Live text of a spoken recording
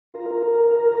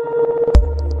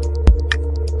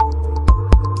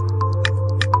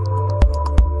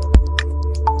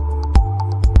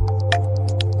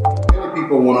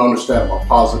understand about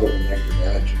positive and negative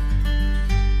energy,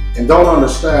 and don't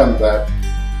understand that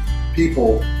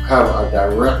people have a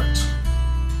direct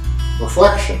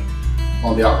reflection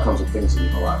on the outcomes of things in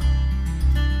your life.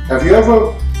 Have you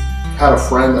ever had a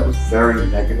friend that was very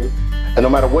negative? And no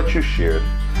matter what you shared,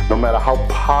 no matter how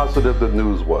positive the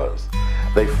news was,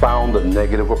 they found a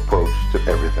negative approach to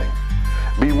everything.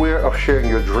 Beware of sharing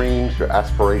your dreams, your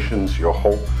aspirations, your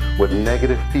hope with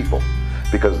negative people,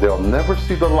 because they'll never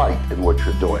see the light in what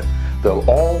you're doing. They'll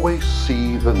always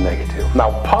see the negative.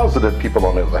 Now, positive people,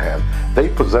 on the other hand, they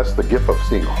possess the gift of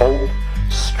seeing hope,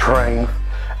 strength,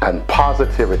 and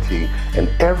positivity in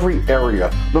every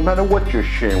area, no matter what you're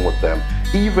sharing with them.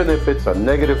 Even if it's a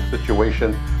negative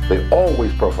situation, they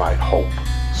always provide hope.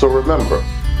 So remember,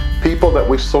 people that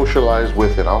we socialize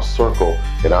with in our circle,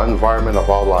 in our environment of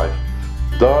our life,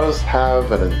 does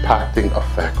have an impacting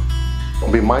effect.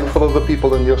 Be mindful of the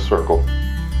people in your circle,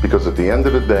 because at the end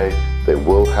of the day, they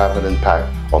will have an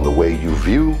impact on the way you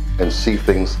view and see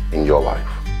things in your life.